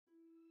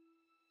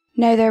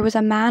Now there was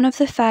a man of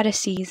the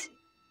Pharisees,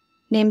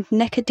 named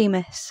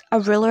Nicodemus, a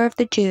ruler of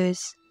the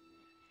Jews.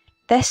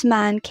 This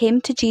man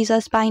came to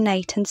Jesus by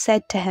night and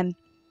said to him,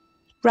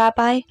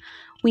 "Rabbi,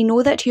 we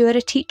know that you are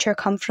a teacher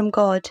come from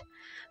God,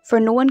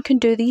 for no one can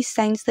do these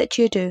signs that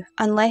you do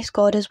unless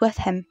God is with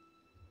him."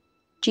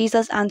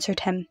 Jesus answered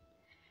him,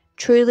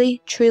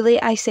 "Truly,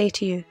 truly, I say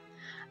to you,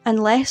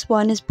 unless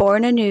one is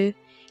born anew,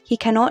 he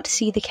cannot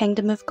see the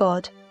kingdom of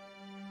God."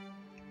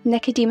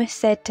 Nicodemus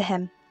said to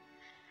him,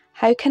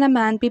 "How can a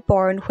man be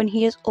born when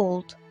he is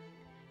old?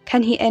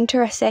 Can he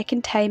enter a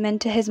second time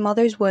into his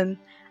mother's womb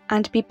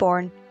and be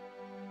born?"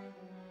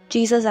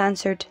 Jesus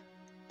answered,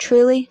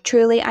 "Truly,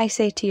 truly, I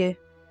say to you,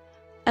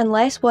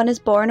 unless one is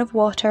born of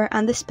water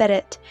and the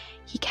Spirit,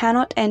 he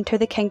cannot enter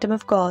the kingdom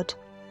of God.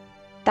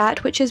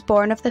 That which is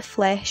born of the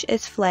flesh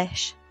is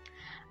flesh,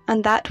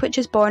 and that which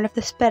is born of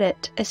the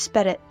Spirit is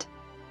spirit.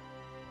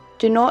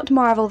 Do not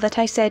marvel that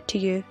I said to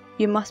you,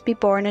 you must be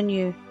born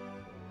anew.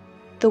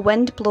 The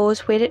wind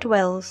blows where it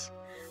wills,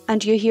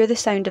 and you hear the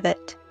sound of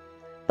it,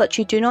 but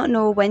you do not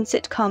know whence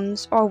it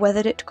comes or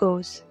whither it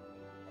goes.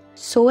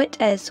 So it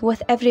is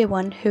with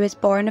everyone who is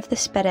born of the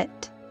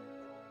Spirit."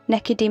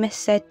 Nicodemus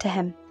said to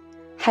him,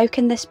 "How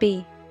can this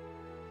be?"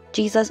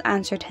 Jesus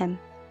answered him,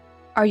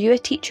 "Are you a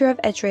teacher of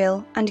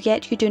Israel, and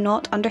yet you do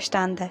not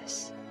understand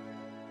this?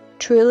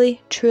 Truly,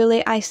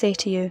 truly, I say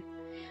to you,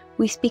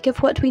 we speak of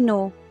what we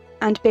know,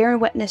 and bear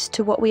witness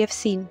to what we have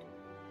seen,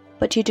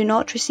 but you do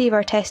not receive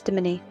our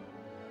testimony.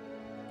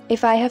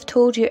 If I have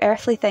told you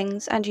earthly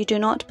things and you do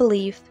not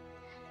believe,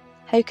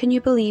 how can you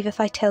believe if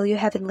I tell you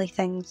heavenly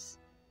things?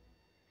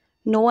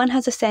 No one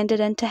has ascended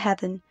into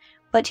heaven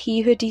but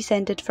he who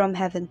descended from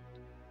heaven,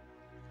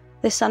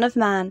 the Son of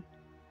Man.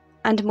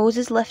 And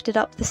Moses lifted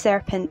up the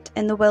serpent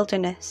in the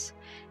wilderness,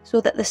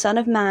 so that the Son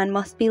of Man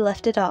must be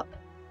lifted up,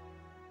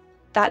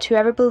 that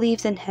whoever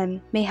believes in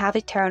him may have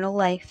eternal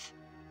life.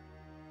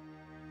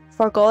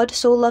 For God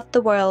so loved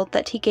the world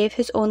that he gave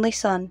his only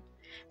Son,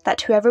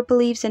 that whoever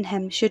believes in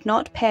him should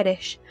not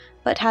perish,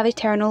 but have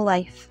eternal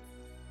life.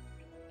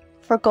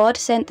 For God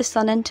sent the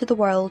Son into the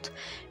world,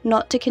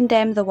 not to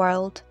condemn the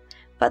world,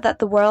 but that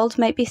the world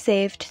might be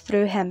saved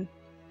through him.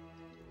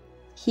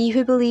 He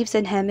who believes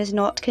in him is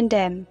not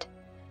condemned.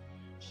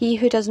 He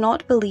who does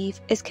not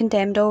believe is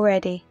condemned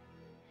already,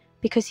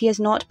 because he has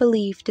not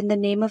believed in the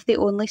name of the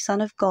only Son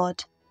of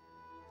God.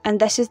 And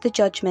this is the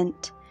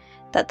judgment,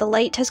 that the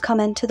light has come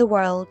into the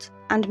world,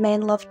 and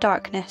men love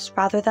darkness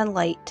rather than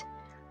light,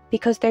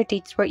 because their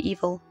deeds were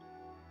evil.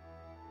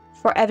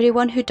 For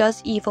everyone who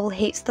does evil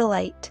hates the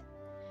light,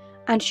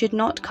 and should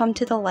not come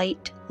to the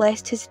light,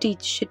 lest his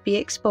deeds should be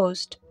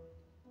exposed.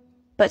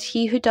 But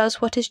he who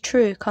does what is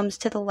true comes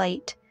to the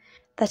light,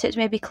 that it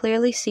may be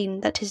clearly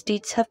seen that his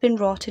deeds have been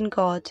wrought in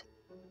God."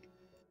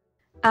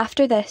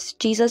 After this,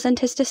 Jesus and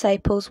his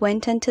disciples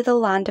went into the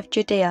land of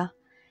Judea.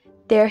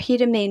 There he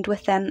remained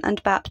with them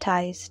and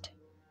baptized.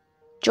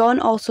 John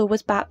also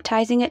was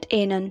baptizing at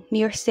Aenon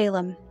near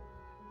Salem,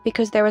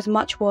 because there was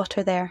much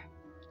water there,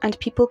 and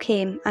people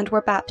came and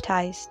were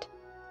baptized,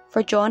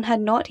 for John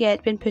had not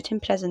yet been put in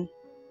prison.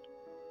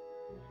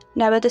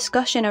 Now a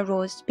discussion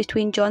arose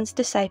between John's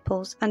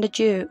disciples and a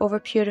Jew over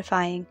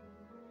purifying.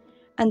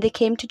 And they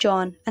came to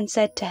John and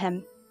said to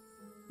him,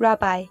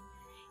 "Rabbi,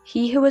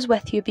 he who was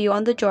with you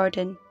beyond the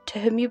Jordan, to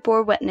whom you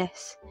bore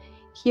witness,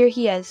 here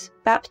he is,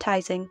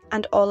 baptizing,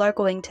 and all are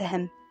going to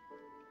him."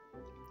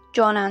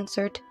 John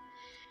answered,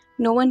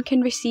 "No one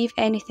can receive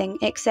anything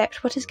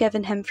except what is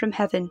given him from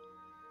heaven.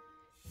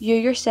 You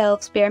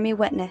yourselves bear me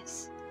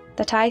witness,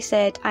 that I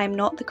said I am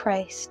not the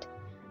Christ,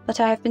 but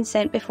I have been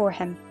sent before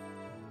him.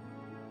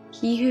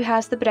 He who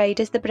has the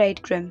bride is the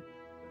bridegroom.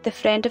 The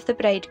friend of the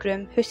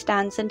bridegroom who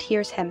stands and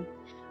hears him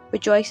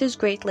rejoices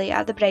greatly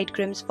at the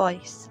bridegroom's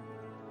voice.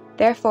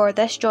 Therefore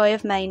this joy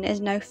of mine is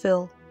now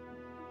full.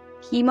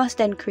 He must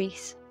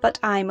increase, but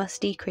I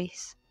must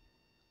decrease.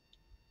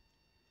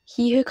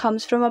 He who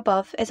comes from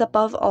above is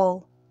above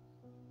all.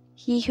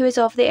 He who is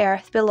of the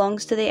earth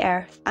belongs to the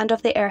earth, and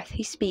of the earth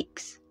he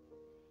speaks.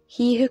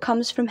 He who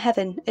comes from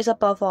heaven is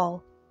above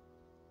all.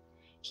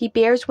 He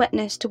bears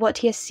witness to what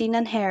he has seen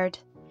and heard,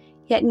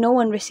 yet no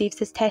one receives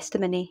his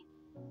testimony.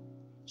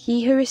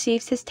 He who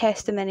receives his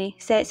testimony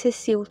sets his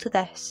seal to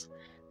this,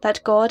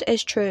 that God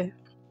is true.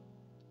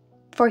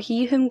 For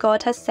he whom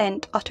God has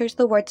sent utters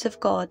the words of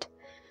God,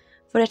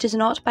 for it is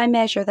not by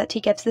measure that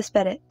he gives the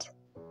Spirit.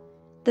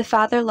 The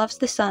Father loves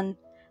the Son,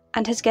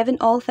 and has given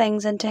all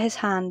things into his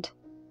hand.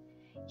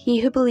 He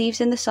who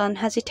believes in the Son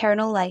has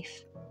eternal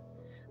life,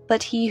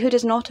 but he who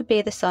does not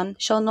obey the Son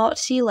shall not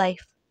see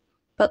life,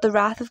 but the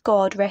wrath of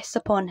God rests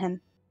upon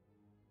him."